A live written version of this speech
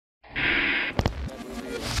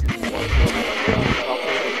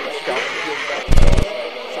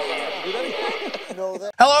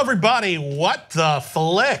Hello, everybody. What the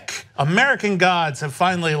flick? American Gods have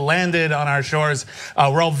finally landed on our shores.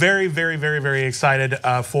 We're all very, very, very, very excited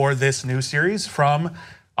for this new series from,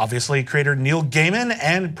 obviously, creator Neil Gaiman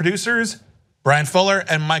and producers Bryan Fuller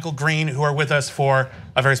and Michael Green, who are with us for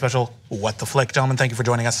a very special What the Flick. Gentlemen, thank you for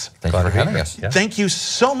joining us. Thank you for having us. Yeah. Thank you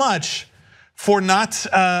so much for not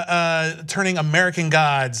turning American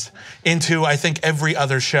Gods into, I think, every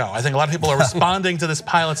other show. I think a lot of people are responding to this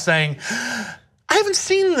pilot saying, I haven't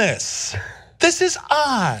seen this. This is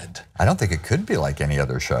odd. I don't think it could be like any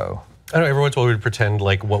other show. I don't know, every once in a while we would pretend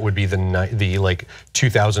like what would be the like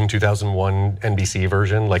 2000, 2001 NBC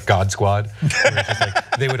version, like God Squad.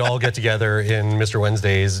 Like they would all get together in Mr.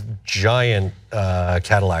 Wednesday's giant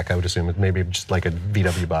Cadillac, I would assume, maybe just like a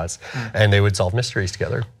VW bus, and they would solve mysteries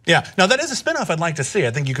together. Yeah, now that is a spinoff I'd like to see.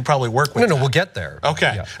 I think you could probably work with No, that. we'll get there.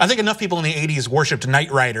 Okay, Yeah. I think enough people in the 80s worshipped Knight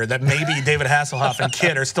Rider that maybe David Hasselhoff and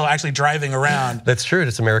Kit are still actually driving around. That's true,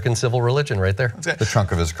 it's American civil religion right there. The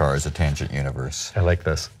trunk of his car is a tangent universe. I like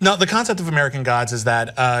this. No, the concept of American Gods is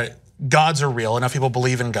that gods are real. Enough people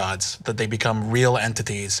believe in gods that they become real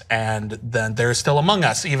entities, and then they're still among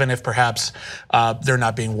us, even if perhaps they're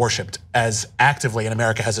not being worshipped as actively. And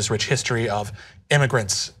America has this rich history of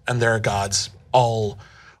immigrants, and there are gods all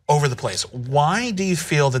over the place. Why do you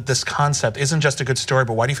feel that this concept isn't just a good story,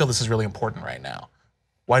 but why do you feel this is really important right now?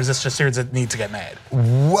 Why does this just series need to get made?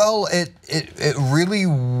 Well, it really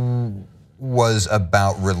was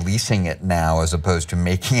about releasing it now as opposed to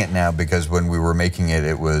making it now, because when we were making it,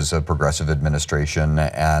 it was a progressive administration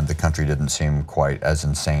and the country didn't seem quite as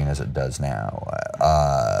insane as it does now.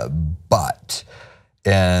 But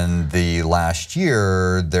in the last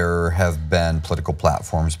year, there have been political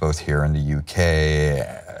platforms both here in the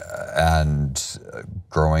UK and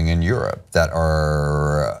growing in Europe that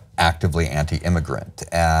are actively anti-immigrant.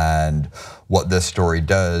 And what this story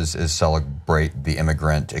does is celebrate the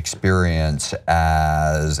immigrant experience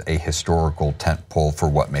as a historical tentpole for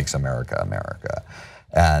what makes America America.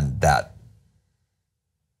 And that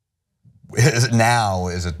now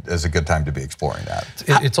is a good time to be exploring that.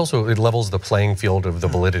 It's also, it levels the playing field of the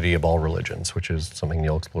validity of all religions, which is something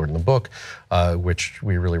Neil explored in the book, which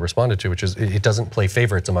we really responded to, which is it doesn't play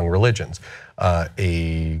favorites among religions.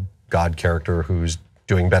 A God character who's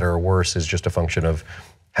doing better or worse is just a function of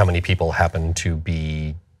how many people happen to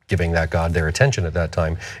be giving that God their attention at that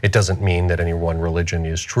time. It doesn't mean that any one religion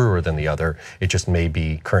is truer than the other. It just may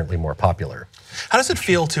be currently more popular. How does it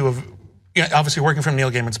feel to have, obviously working from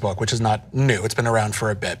Neil Gaiman's book, which is not new, it's been around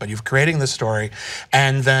for a bit, but you're creating this story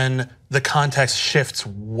and then the context shifts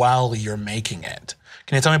while you're making it.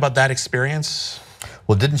 Can you tell me about that experience?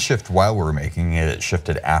 Well, it didn't shift while we were making it, it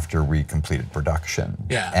shifted after we completed production.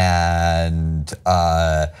 Yeah. And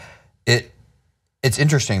it's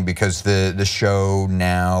interesting because the show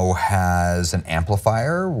now has an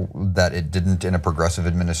amplifier that it didn't in a progressive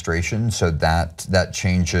administration, so that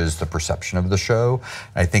changes the perception of the show.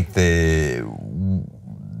 I think the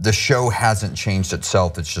show hasn't changed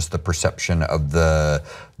itself, it's just the perception of the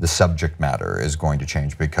subject matter is going to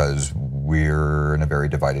change because we're in a very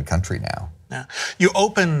divided country now. Yeah. You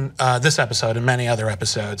open this episode and many other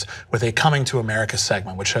episodes with a coming to America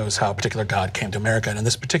segment, which shows how a particular god came to America. And in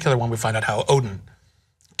this particular one, we find out how Odin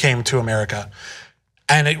came to America.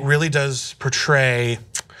 And it really does portray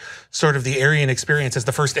sort of the Aryan experience as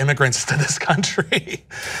the first immigrants to this country.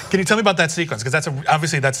 Can you tell me about that sequence? Because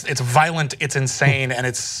obviously it's violent, it's insane, and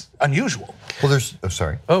it's unusual. Well, there's,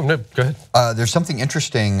 sorry. Oh, no, go ahead. There's something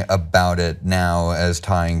interesting about it now as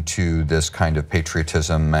tying to this kind of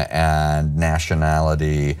patriotism and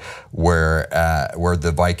nationality where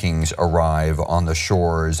the Vikings arrive on the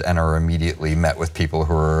shores and are immediately met with people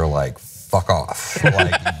who are like, fuck off,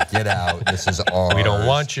 like get out, this is ours. We don't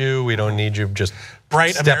want you, we don't need you, just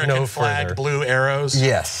bright step American no flag, further. blue arrows.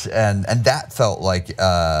 Yes, and that felt like, it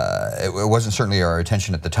wasn't certainly our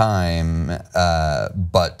attention at the time,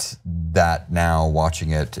 but that now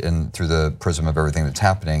watching it through the prism of everything that's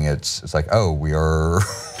happening, it's like, oh, we are,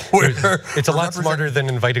 it's a lot smarter than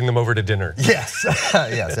inviting them over to dinner. Yes,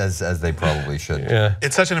 yes, as they probably should. Yeah.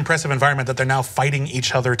 It's such an impressive environment that they're now fighting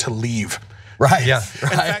each other to leave. Right. Yeah.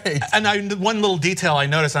 Right. In fact, one little detail I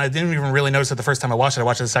noticed, and I didn't even really notice it the first time I watched it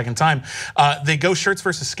the second time, they go shirts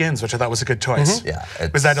versus skins, which I thought was a good choice. Yeah.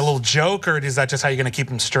 Was that a little joke, or is that just how you're gonna keep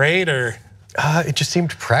them straight, or? It just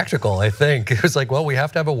seemed practical, I think. It was like, well, we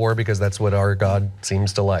have to have a war because that's what our God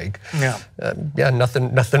seems to like. Yeah. Yeah,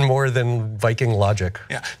 nothing more than Viking logic.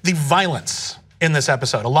 Yeah, the violence in this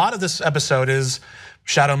episode. A lot of this episode is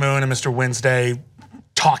Shadow Moon and Mr. Wednesday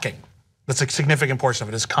talking. That's a significant portion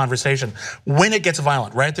of it, is conversation. When it gets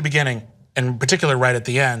violent, right at the beginning, in particular right at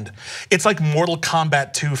the end, it's like Mortal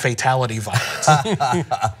Kombat 2 fatality violence.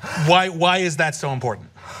 Why is that so important?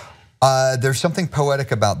 There's something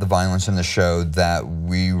poetic about the violence in the show that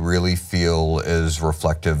we really feel is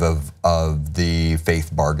reflective of the faith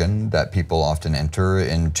bargain that people often enter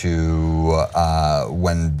into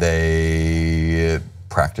when they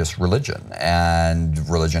practice religion. And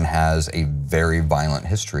religion has a very violent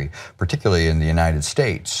history, particularly in the United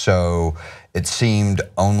States. So it seemed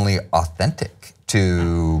only authentic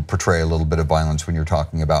to portray a little bit of violence when you're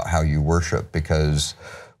talking about how you worship, because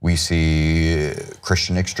we see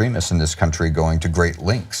Christian extremists in this country going to great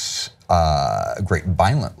lengths, great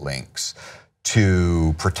violent lengths,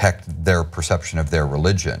 to protect their perception of their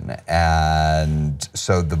religion. And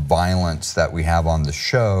so the violence that we have on the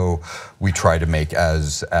show, we try to make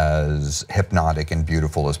as hypnotic and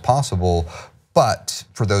beautiful as possible. But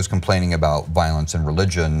for those complaining about violence and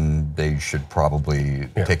religion, they should probably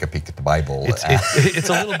take a peek at the Bible. It's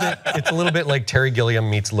a little bit like Terry Gilliam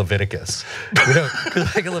meets Leviticus. You know,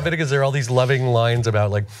 because like in Leviticus, there are all these loving lines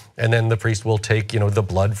about like, and then the priest will take the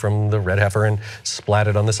blood from the red heifer and splat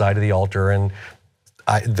it on the side of the altar, and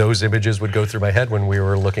those images would go through my head when we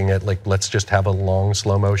were looking at like, let's just have a long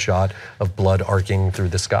slow-mo shot of blood arcing through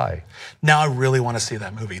the sky. Now I really want to see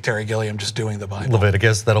that movie, Terry Gilliam just doing the Bible.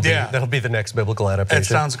 Leviticus, that'll be the next biblical adaptation. It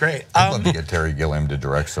sounds great. I'd love to get Terry Gilliam to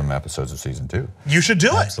direct some episodes of season 2. You should do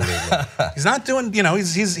it. Absolutely. He's not doing,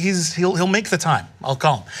 he'll make the time. I'll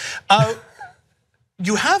call him.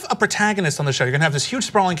 You have a protagonist on the show. You're gonna have this huge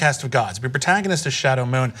sprawling cast of gods. Your protagonist is Shadow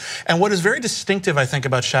Moon. And what is very distinctive, I think,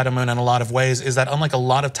 about Shadow Moon in a lot of ways is that unlike a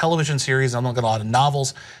lot of television series, unlike a lot of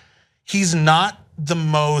novels, he's not the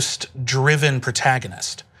most driven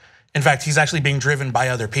protagonist. In fact, he's actually being driven by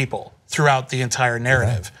other people throughout the entire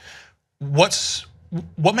narrative. What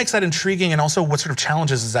makes that intriguing, and also what sort of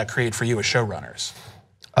challenges does that create for you as showrunners?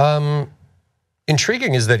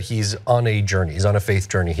 Intriguing is that he's on a journey, he's on a faith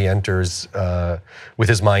journey. He enters with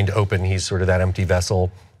his mind open. He's sort of that empty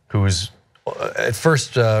vessel who's at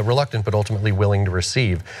first reluctant, but ultimately willing to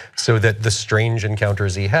receive, so that the strange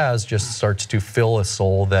encounters he has just starts to fill a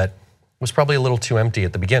soul that was probably a little too empty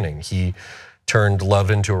at the beginning. He turned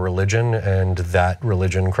love into a religion, and that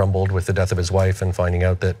religion crumbled with the death of his wife and finding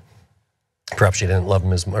out that perhaps she didn't love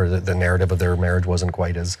him or the narrative of their marriage wasn't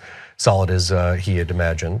quite as solid as he had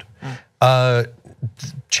imagined.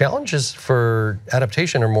 Challenges for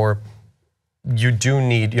adaptation are more, you do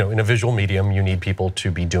need, in a visual medium, you need people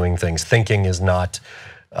to be doing things. Thinking is not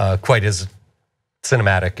quite as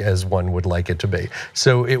cinematic as one would like it to be.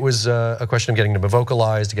 So it was a question of getting him to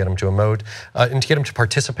vocalize, to get him to emote, and to get him to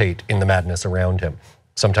participate in the madness around him.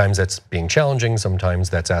 Sometimes that's being challenging, sometimes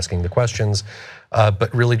that's asking the questions,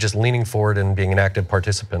 but really just leaning forward and being an active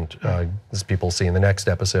participant. As people see in the next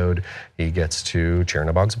episode, he gets to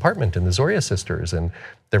Chernobog's apartment in the Zoria sisters, and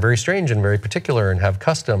they're very strange and very particular and have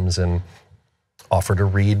customs, and offer to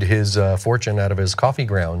read his fortune out of his coffee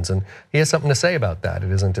grounds, and he has something to say about that.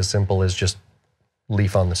 It isn't as simple as just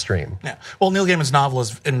leaf on the stream. Yeah, well, Neil Gaiman's novel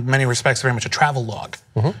is in many respects very much a travel log,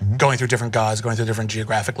 going through different gods, going through different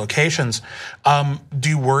geographic locations. Do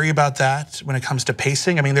you worry about that when it comes to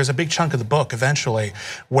pacing? I mean, there's a big chunk of the book eventually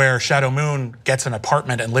where Shadow Moon gets an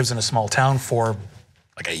apartment and lives in a small town for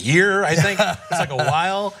like a year, I think. It's like a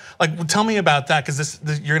while. Like, tell me about that, because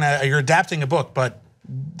you're adapting a book, but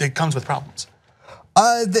it comes with problems.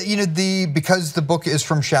 Because the book is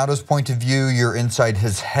from Shadow's point of view, you're inside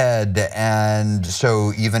his head, and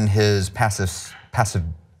so even his passivity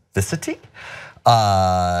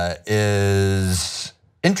is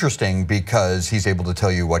interesting, because he's able to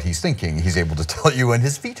tell you what he's thinking. He's able to tell you when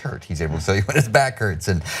his feet hurt. He's able to tell you when his back hurts,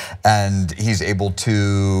 and he's able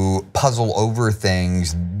to puzzle over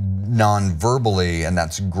things non-verbally, and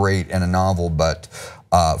that's great in a novel, but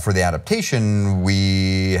for the adaptation,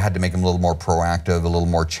 we had to make him a little more proactive, a little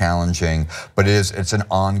more challenging, but it's an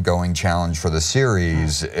ongoing challenge for the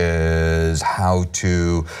series, is how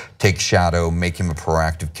to take Shadow, make him a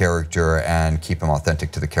proactive character, and keep him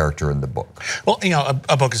authentic to the character in the book. Well,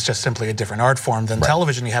 a book is just simply a different art form than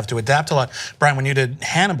television. You have to adapt a lot. Bryan, when you did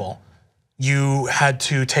Hannibal, you had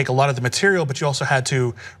to take a lot of the material, but you also had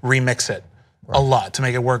to remix it a lot to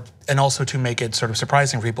make it work, and also to make it sort of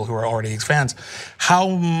surprising for people who are already fans. How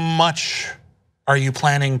much are you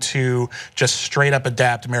planning to just straight up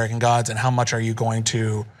adapt American Gods, and how much are you going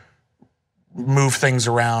to move things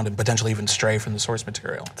around and potentially even stray from the source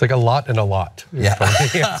material? It's like a lot and a lot. Yeah.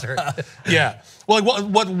 The answer. Yeah. Well,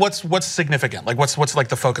 like what's significant? Like what's like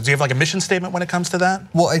the focus? Do you have like a mission statement when it comes to that?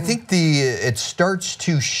 Well, I think it starts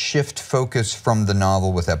to shift focus from the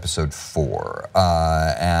novel with episode 4,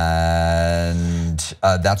 and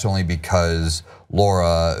that's only because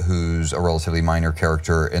Laura, who's a relatively minor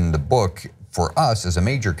character in the book, for us is a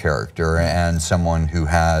major character and someone who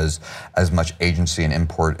has as much agency and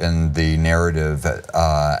import in the narrative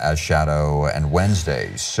as Shadow and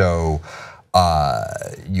Wednesday. So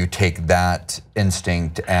you take that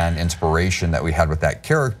instinct and inspiration that we had with that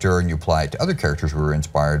character and you apply it to other characters we were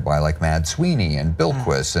inspired by, like Mad Sweeney and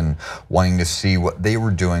Bilquis, and wanting to see what they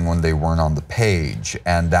were doing when they weren't on the page.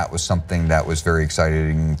 And that was something that was very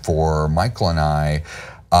exciting for Michael and I,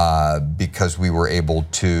 because we were able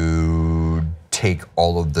to take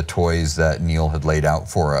all of the toys that Neil had laid out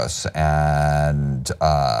for us and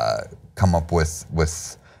come up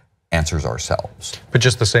with answers ourselves. But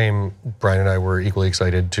just the same, Bryan and I were equally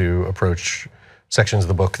excited to approach sections of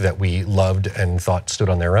the book that we loved and thought stood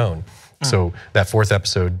on their own. So that 4th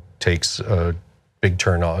episode takes a big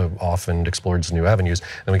turn off and explores new avenues.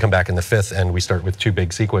 Then we come back in the 5th and we start with 2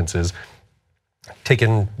 big sequences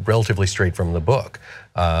taken relatively straight from the book.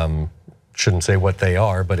 Shouldn't say what they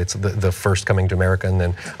are, but it's the first coming to America and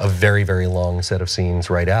then a very, very long set of scenes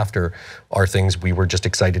right after are things we were just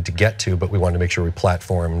excited to get to, but we wanted to make sure we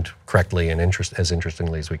platformed correctly and as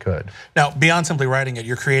interestingly as we could. Now, beyond simply writing it,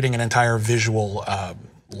 you're creating an entire visual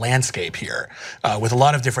landscape here with a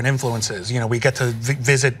lot of different influences. You know, we get to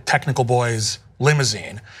visit Technical Boy's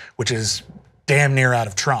limousine, which is damn near out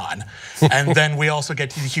of Tron. And then we also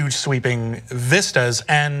get huge sweeping vistas.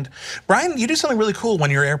 And Bryan, you do something really cool when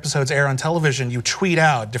your episodes air on television. You tweet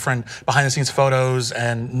out different behind the scenes photos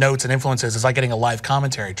and notes and influences. It's like getting a live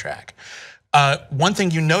commentary track. One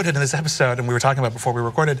thing you noted in this episode, and we were talking about before we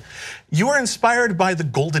recorded, you were inspired by the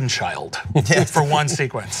Golden Child for one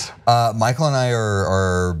sequence. Michael and I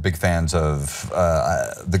are big fans of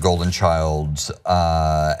the Golden Child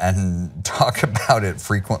and talk about it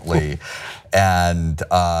frequently. And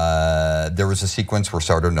there was a sequence where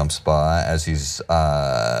Sardo Numpspa, as he's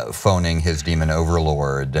phoning his demon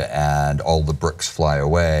overlord and all the bricks fly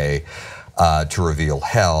away, to reveal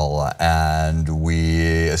hell. And we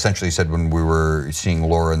essentially said when we were seeing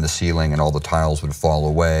Laura in the ceiling and all the tiles would fall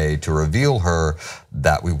away to reveal her,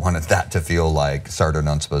 that we wanted that to feel like Sardo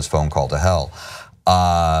Numpspa's phone call to hell.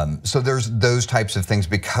 So there's those types of things.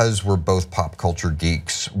 Because we're both pop culture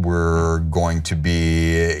geeks, we're going to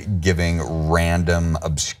be giving random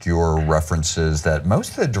obscure references that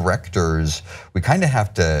most of the directors, we kind of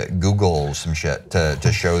have to Google some shit to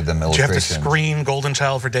show them illustrations. Do you have to screen Golden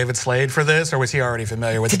Child for David Slade for this, or was he already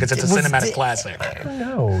familiar with it because it's a cinematic classic? I don't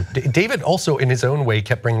know. David also in his own way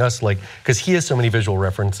kept bringing us, like, because he has so many visual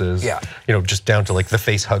references, you know, just down to like the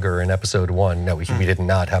face hugger in episode 1. No, we did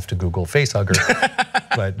not have to Google face hugger.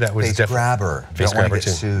 But that was face grabber. Face grabber too.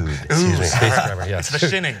 Sued. Excuse me. Face grabber. Yeah. It's the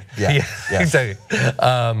shinning. Yeah. Exactly.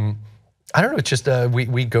 I don't know. It's just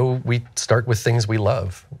we start with things we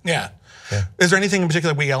love. Yeah. Is there anything in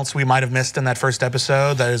particular we might have missed in that first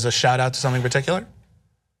episode that is a shout out to something particular?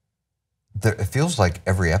 It feels like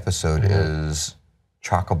every episode is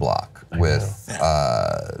chock-a-block with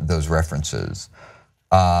those references.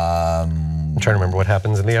 I'm trying to remember what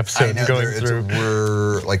happens in the episode going through.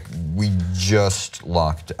 We just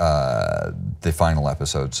locked the final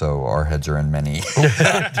episode, so our heads are in many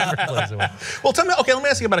different places. Well, tell me, okay, let me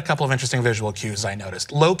ask you about a couple of interesting visual cues I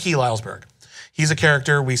noticed. Low-key Lylesburg. He's a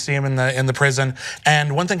character, we see him in the prison,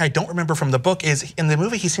 and one thing I don't remember from the book is in the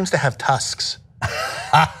movie he seems to have tusks.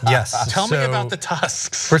 Yes. Tell me about the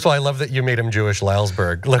tusks. First of all, I love that you made him Jewish,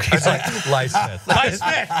 Lylesburg. Look, he's like Ly Smith. Ly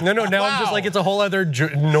Smith. No, now I'm just like, it's a whole other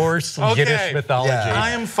Norse Yiddish mythology. I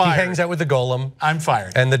am fired. He hangs out with the golem. I'm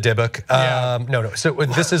fired. And the Dybbuk. No. So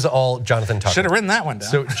this is all Jonathan Tucker. Should have written that one down.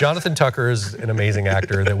 So Jonathan Tucker is an amazing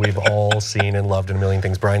actor that we've all seen and loved in a million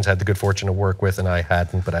things. Bryan's had the good fortune to work with, and I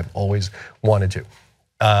hadn't, but I've always wanted to.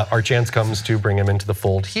 Our chance comes to bring him into the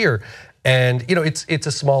fold here. And you know, it's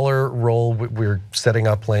a smaller role. We're setting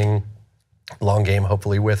up playing long game,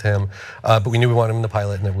 hopefully with him. But we knew we wanted him in the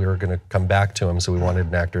pilot and that we were going to come back to him. So we wanted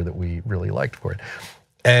an actor that we really liked for it.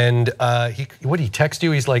 And what did he text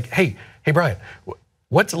you? He's like, hey Bryan,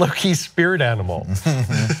 what's Loki's spirit animal?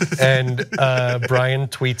 And Bryan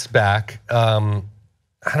tweets back.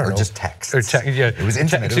 I don't know. Just text. It was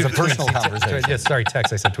intimate. It was a personal conversation. Yes, sorry,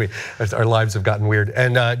 text. I said tweet. Our lives have gotten weird.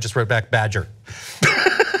 And just wrote back, Badger.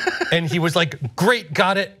 And he was like, great,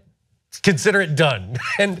 got it. Consider it done.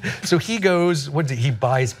 And so he goes, he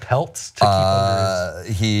buys pelts to keep under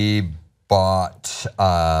his... He bought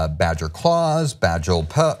badger claws, badger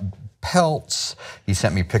pelts. He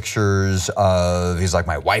sent me pictures of, he's like,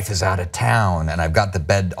 my wife is out of town and I've got the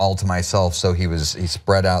bed all to myself. So he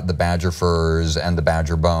spread out the badger furs and the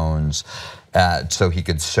badger bones so he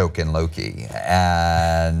could soak in Loki.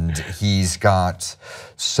 And he's got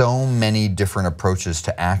so many different approaches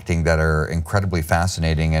to acting that are incredibly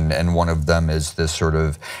fascinating. And one of them is this sort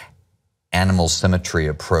of animal symmetry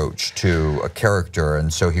approach to a character,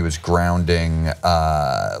 and so he was grounding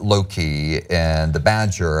Loki and the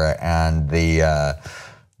badger and the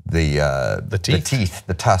teeth,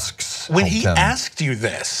 the tusks. When he asked you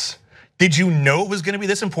this, did you know it was going to be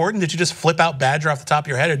this important? Did you just flip out badger off the top of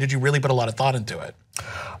your head, or did you really put a lot of thought into it?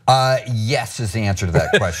 Yes is the answer to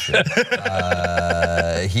that question.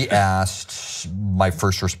 He asked, my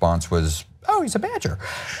first response was, oh, he's a badger.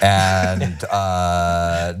 And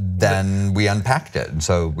then we unpacked it, and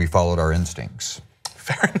so we followed our instincts.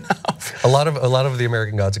 Fair enough. A lot of the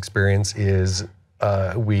American Gods experience is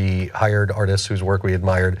we hired artists whose work we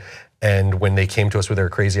admired, and when they came to us with their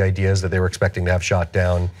crazy ideas that they were expecting to have shot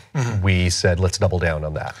down, we said, let's double down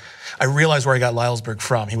on that. I realized where I got Lylesburg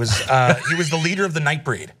from. He was the leader of the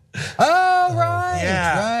Nightbreed. Oh, right,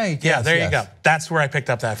 yeah. right. Yeah, there you go. That's where I picked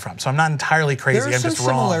up that from. So I'm not entirely crazy, There are I'm some just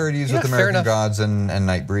wrong. similarities with American Gods and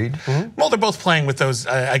Nightbreed. Well, they're both playing with those,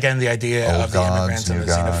 again, the idea Old of the gods, immigrants and new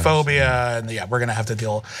the gods. xenophobia, and yeah, we're gonna have to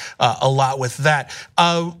deal a lot with that.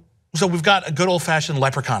 So we've got a good old-fashioned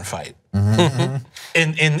leprechaun fight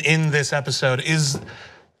in this episode.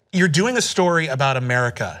 You're doing a story about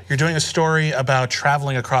America. You're doing a story about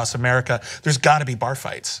traveling across America. There's gotta be bar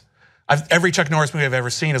fights. Every Chuck Norris movie I've ever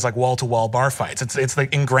seen is like wall-to-wall bar fights. It's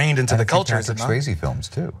like ingrained into the culture. Patrick Swayze films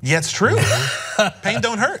too. Yeah, it's true. Pain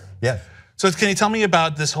don't hurt. Yeah. So can you tell me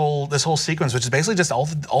about this whole sequence, which is basically just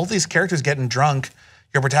all these characters getting drunk.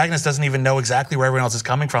 Your protagonist doesn't even know exactly where everyone else is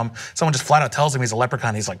coming from. Someone just flat out tells him he's a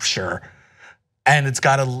leprechaun. He's like, sure. And it's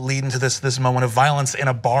got to lead into this moment of violence in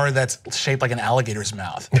a bar that's shaped like an alligator's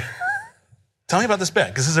mouth. Tell me about this bit,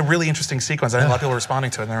 because this is a really interesting sequence. I think a lot of people are responding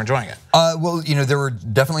to it and they're enjoying it. Well, there were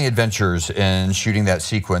definitely adventures in shooting that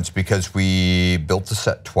sequence because we built the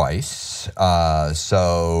set twice.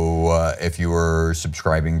 So if you were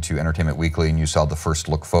subscribing to Entertainment Weekly and you saw the first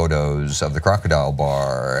look photos of the crocodile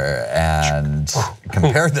bar and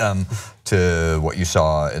compared them to what you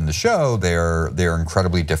saw in the show, they're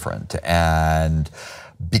incredibly different. And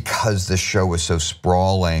because this show was so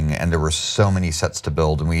sprawling and there were so many sets to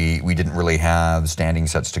build, and we didn't really have standing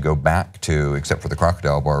sets to go back to except for the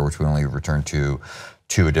crocodile bar, which we only returned to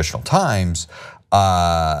 2 additional times,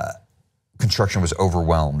 construction was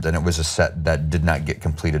overwhelmed, and it was a set that did not get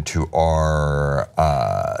completed to our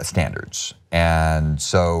standards. And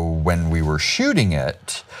so when we were shooting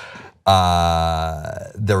it,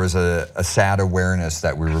 there was a sad awareness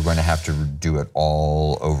that we were going to have to do it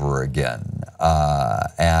all over again.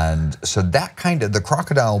 And so that the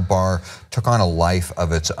crocodile bar took on a life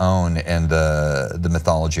of its own in the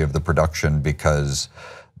mythology of the production, because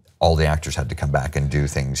all the actors had to come back and do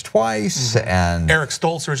things twice. And Eric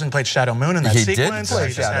Stoltz originally played Shadow Moon in that sequence. He did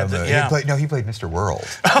play Shadow Moon. Yeah. He played Mr. World.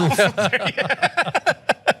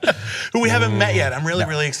 Who we haven't met yet. I'm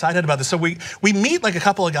really excited about this. So we meet like a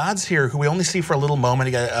couple of gods here who we only see for a little moment.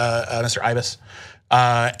 You got Mr. Ibis,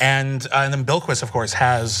 and then Bilquis, of course,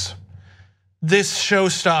 has this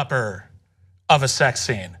showstopper of a sex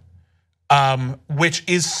scene, which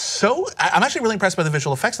is so. I'm actually really impressed by the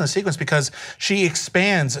visual effects in the sequence because she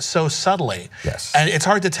expands so subtly. Yes. And it's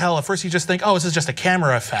hard to tell. At first, you just think, oh, this is just a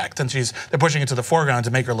camera effect, and they're pushing it to the foreground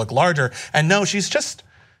to make her look larger. And no, she's just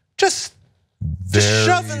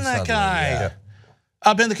shoving that guy.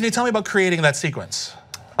 Yeah. Ben, can you tell me about creating that sequence?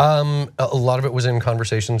 A lot of it was in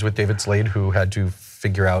conversations with David Slade, who had to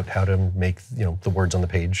figure out how to make the words on the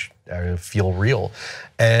page feel real.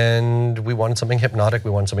 And we wanted something hypnotic, we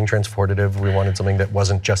wanted something transportative, we wanted something that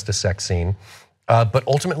wasn't just a sex scene, but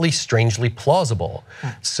ultimately strangely plausible.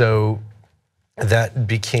 So that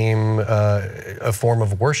became a form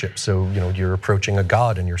of worship. So you're approaching a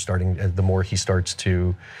god, and you're starting. The more he starts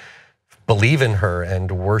to believe in her and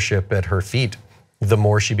worship at her feet, the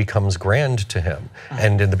more she becomes grand to him.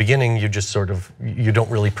 And in the beginning, you just you don't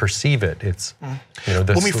really perceive it. It's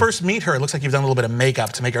when we first meet her, it looks like you've done a little bit of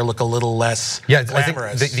makeup to make her look a little less glamorous.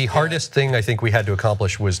 I think the hardest thing I think we had to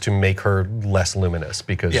accomplish was to make her less luminous,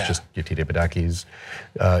 because just Yetide Badaki's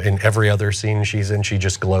in every other scene she's in, she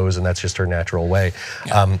just glows, and that's just her natural way.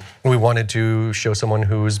 We wanted to show someone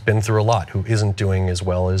who's been through a lot, who isn't doing as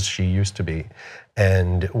well as she used to be.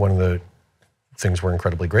 And one of the things we're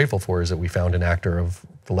incredibly grateful for is that we found an actor of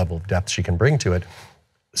the level of depth she can bring to it,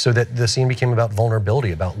 so that the scene became about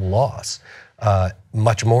vulnerability, about loss.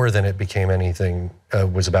 much more than it became anything,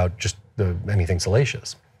 was about just anything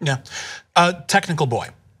salacious. Yeah. Technical boy.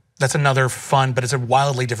 That's another fun, but it's a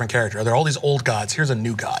wildly different character. There are all these old gods. Here's a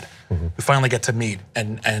new god we finally get to meet.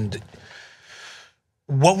 And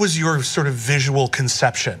what was your sort of visual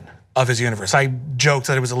conception of his universe? I joked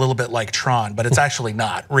that it was a little bit like Tron, but it's actually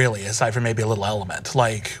not really, aside from maybe a little element.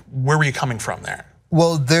 Like, where were you coming from there?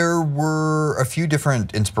 Well, there were a few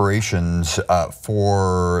different inspirations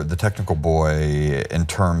for the technical boy in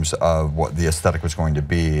terms of what the aesthetic was going to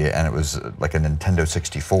be, and it was like a Nintendo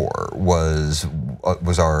 64 was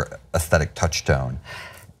our aesthetic touchstone.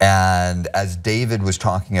 And as David was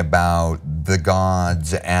talking about the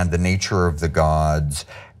gods and the nature of the gods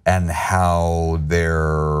and how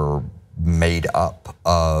they're made up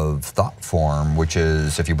of thought form, which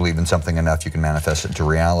is if you believe in something enough, you can manifest it into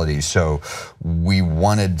reality. So we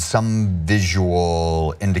wanted some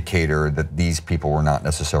visual indicator that these people were not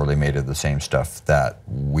necessarily made of the same stuff that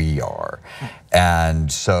we are.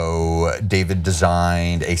 And so David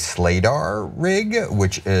designed a Sladar rig,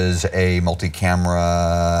 which is a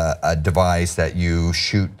multi-camera device that you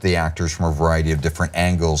shoot the actors from a variety of different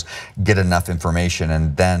angles, get enough information,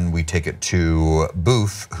 and then we take it to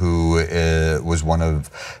Booth, who was one of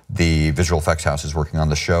the visual effects houses working on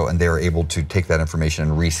the show, and they were able to take that information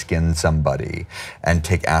and reskin somebody and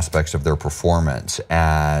take aspects of their performance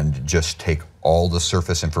and just take all the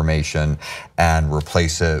surface information and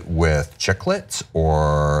replace it with chiclets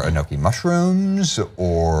or enoki mushrooms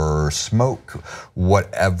or smoke,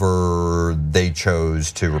 whatever they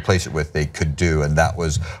chose to replace it with, they could do, and that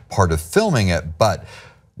was part of filming it. But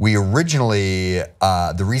we originally,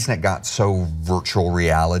 the reason it got so virtual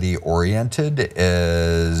reality oriented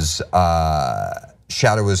is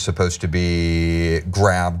Shadow was supposed to be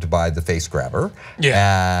grabbed by the face grabber.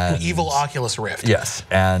 Yeah, an evil Oculus Rift. Yes,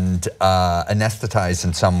 and anesthetized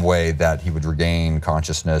in some way that he would regain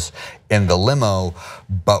consciousness in the limo.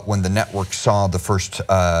 But when the network saw the first,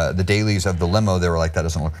 the dailies of the limo, they were like, that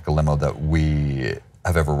doesn't look like a limo that we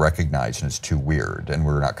have ever recognized, and it's too weird, and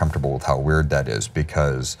we're not comfortable with how weird that is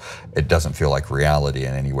because it doesn't feel like reality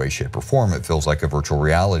in any way, shape, or form. It feels like a virtual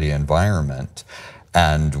reality environment.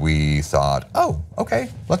 And we thought, oh, okay,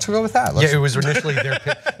 let's go with that. Yeah, it was initially their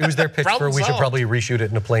pitch, it was their pitch for we should solved. probably reshoot it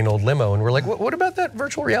in a plain old limo, and we're like, what about that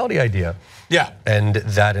virtual reality idea? Yeah. And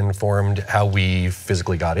that informed how we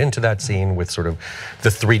physically got into that scene with sort of the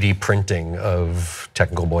 3D printing of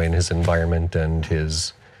Technical Boy and his environment and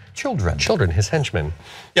his children, his henchmen.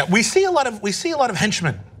 Yeah, we see a lot of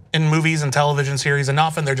henchmen in movies and television series, and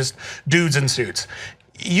often they're just dudes in suits.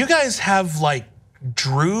 You guys have like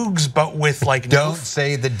droogs, but with like don't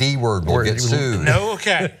say the D word, we'll get sued. No,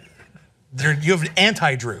 okay. You have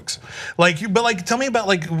anti-droogs. But like, tell me about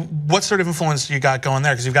like what sort of influence you got going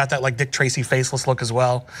there, because you've got that like Dick Tracy faceless look as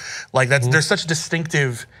well. Like there's such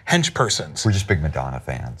distinctive hench persons. We're just big Madonna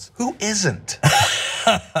fans. Who isn't?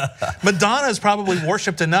 Madonna is probably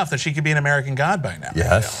worshipped enough that she could be an American god by now.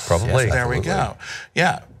 Yes, probably. Yes, there we go.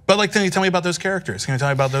 Yeah. But like, can you tell me about those characters? Can you tell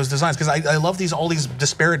me about those designs? Because I love all these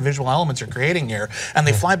disparate visual elements you're creating here, and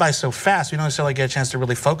they fly by so fast. We don't necessarily get a chance to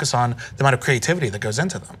really focus on the amount of creativity that goes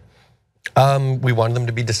into them. We wanted them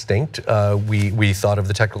to be distinct. We thought of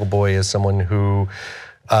the Technical Boy as someone who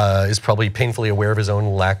is probably painfully aware of his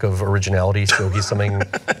own lack of originality, so he's something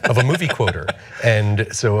of a movie quoter. And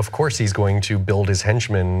so of course he's going to build his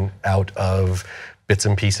henchmen out of bits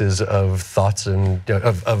and pieces of thoughts and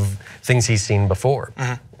of things he's seen before.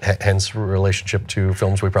 Hence relationship to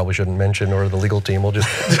films we probably shouldn't mention, or the legal team will just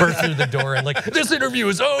burst through the door and like, this interview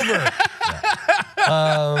is over.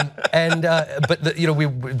 But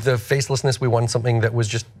the facelessness, we wanted something that was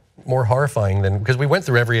just more horrifying than, because we went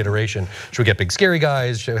through every iteration. Should we get big scary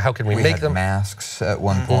guys? How can we make them? Masks at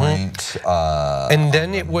one point. And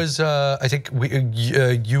then it was, I think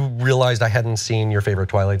you realized I hadn't seen your favorite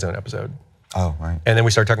Twilight Zone episode. Oh, right. And then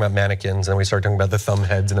we started talking about mannequins, and then we started talking about the thumb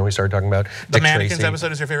heads, and then we started talking about the Dick mannequins Tracy.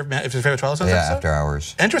 episode is your favorite Twilight Zone episode? Yeah, After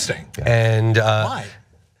Hours. Interesting. Yeah. And why?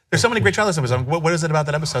 There's so many great Twilight Zone episodes. What is it about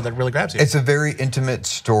that episode that really grabs you? It's a very intimate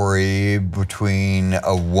story between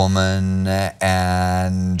a woman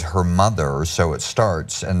and her mother. So it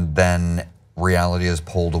starts, and then reality is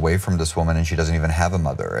pulled away from this woman, and she doesn't even have a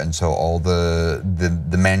mother. And so all the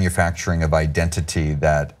manufacturing of identity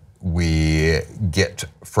that we get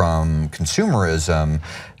from consumerism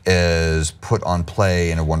is put on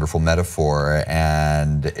play in a wonderful metaphor,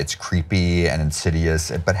 and it's creepy and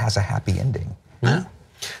insidious, but has a happy ending. Yeah.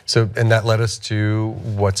 So, and that led us to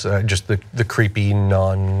what's just the creepy,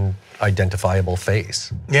 non-identifiable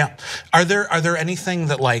face. Yeah. Are there anything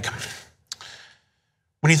that like,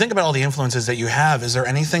 When you think about all the influences that you have, is there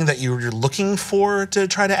anything that you're looking for to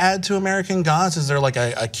try to add to American Gods? Is there like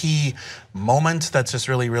a key moment that's just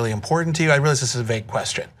really, really important to you? I realize this is a vague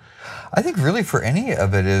question. I think really for any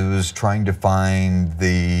of it, it was trying to find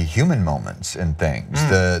the human moments in things,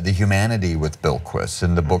 the humanity with Bilquis.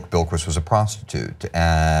 In the book, Bilquis was a prostitute,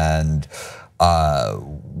 and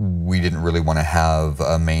we didn't really want to have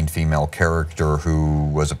a main female character who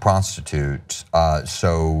was a prostitute,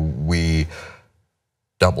 so we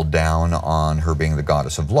doubled down on her being the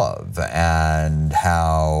goddess of love, and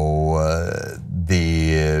how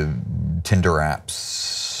the Tinder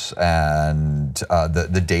apps and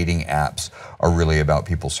the dating apps are really about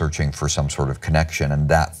people searching for some sort of connection, and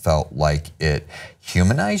that felt like it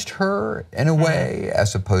humanized her in a way,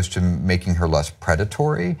 as opposed to making her less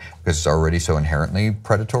predatory, because it's already so inherently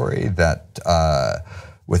predatory that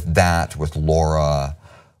with Laura,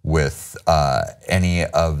 with any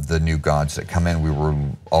of the new gods that come in, we were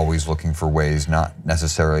always looking for ways not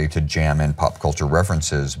necessarily to jam in pop culture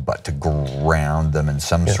references, but to ground them in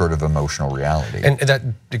some sort of emotional reality. And that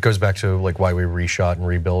it goes back to like why we reshot and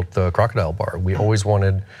rebuilt the Crocodile Bar. We always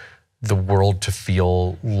wanted the world to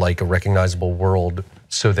feel like a recognizable world,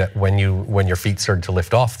 so that when your feet started to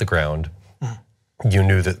lift off the ground, you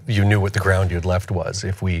knew what the ground you'd left was.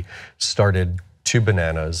 If we started too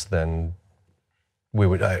bananas, then we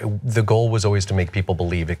would. The goal was always to make people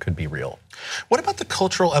believe it could be real. What about the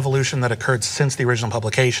cultural evolution that occurred since the original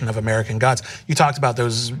publication of American Gods? You talked about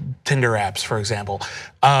those Tinder apps, for example.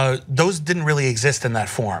 Those didn't really exist in that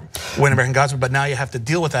form when American Gods, but now you have to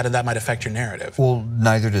deal with that, and that might affect your narrative. Well,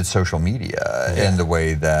 neither did social media in the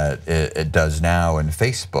way that it does now in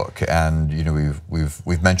Facebook. And you know,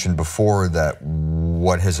 we've mentioned before that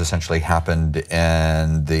what has essentially happened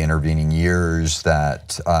in the intervening years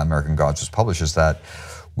that American Gods was published is that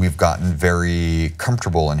we've gotten very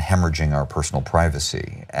comfortable in hemorrhaging our personal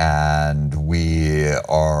privacy, and we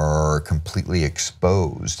are completely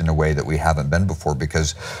exposed in a way that we haven't been before,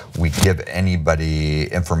 because we give anybody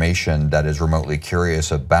information that is remotely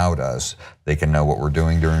curious about us. They can know what we're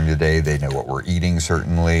doing during the day, they know what we're eating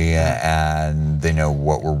certainly, and they know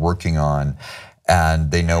what we're working on.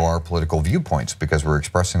 And they know our political viewpoints because we're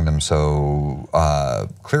expressing them so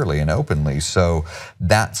clearly and openly. So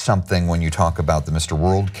that's something, when you talk about the Mr.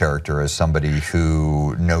 World character as somebody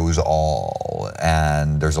who knows all,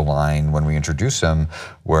 and there's a line when we introduce him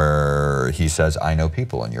where he says, "I know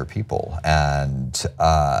people and you're people." And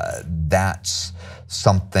that's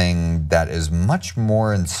something that is much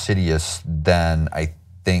more insidious than I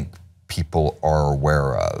think people are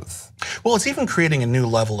aware of. Well, it's even creating a new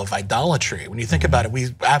level of idolatry. When you think about it,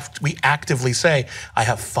 we actively say, "I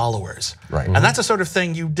have followers." Right. And that's a sort of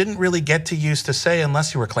thing you didn't really get to use to say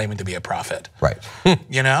unless you were claiming to be a prophet. Right.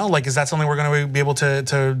 You know, like, is that something we're going to be able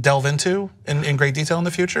to delve into in great detail in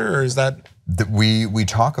the future, or is that? We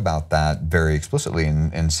talk about that very explicitly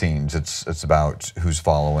in scenes. It's about who's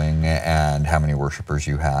following and how many worshipers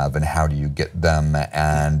you have and how do you get them,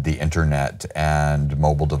 and the internet and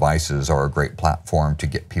mobile devices are a great platform to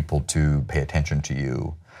get people to pay attention to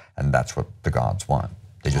you, and that's what the gods want.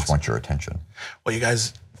 They just want your attention. Well, you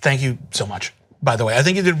guys, thank you so much. By the way, I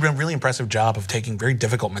think you did a really impressive job of taking very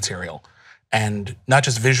difficult material and not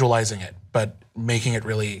just visualizing it, but making it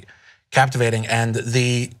really captivating, and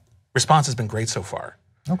the response has been great so far.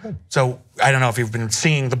 Okay. So I don't know if you've been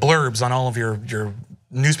seeing the blurbs on all of your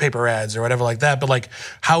newspaper ads or whatever like that, but like,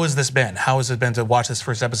 how has this been? How has it been to watch this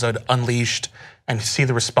first episode unleashed and see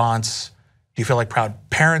the response? Do you feel like proud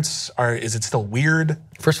parents? Is it still weird?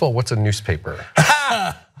 First of all, what's a newspaper?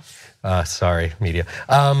 Sorry, media.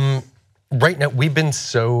 Right now, we've been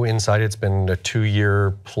so inside. It's been a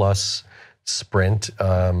 2-year plus sprint.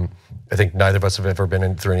 I think neither of us have ever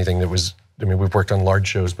been through anything that was. I mean, we've worked on large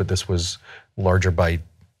shows, but this was larger by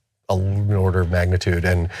an order of magnitude.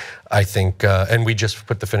 And I think, and we just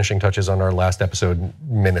put the finishing touches on our last episode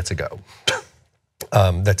minutes ago.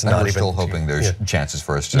 That's not even. We're still hoping there's chances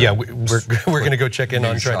for us to. Yeah, we're going to go check in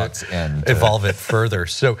on trying to evolve it further.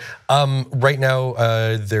 So right now,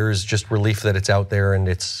 there's just relief that it's out there and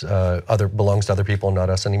it's belongs to other people, not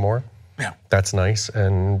us anymore. Yeah, that's nice,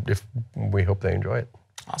 and we hope they enjoy it.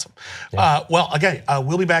 Awesome. Yeah. Well, again,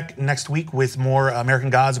 we'll be back next week with more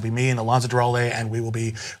American Gods. It'll be me and Alonzo Duralde, and we will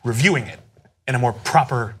be reviewing it in a more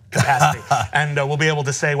proper capacity. And we'll be able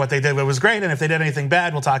to say what they did, what was great, and if they did anything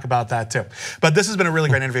bad, we'll talk about that too. But this has been a really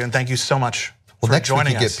great interview, and thank you so much for joining us. Well,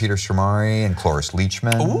 next week you get Peter Stormare and Cloris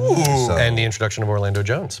Leachman. Ooh. So. And the introduction of Orlando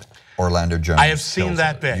Jones. Orlando Jones. I have seen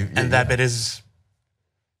that bit, and that bit is,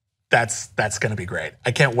 that's going to be great.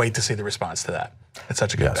 I can't wait to see the response to that. It's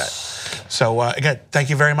such a good bet. So again, thank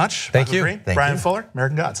you very much. Thank you. Bryan Fuller,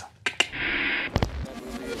 American Gods.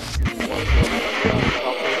 Bye.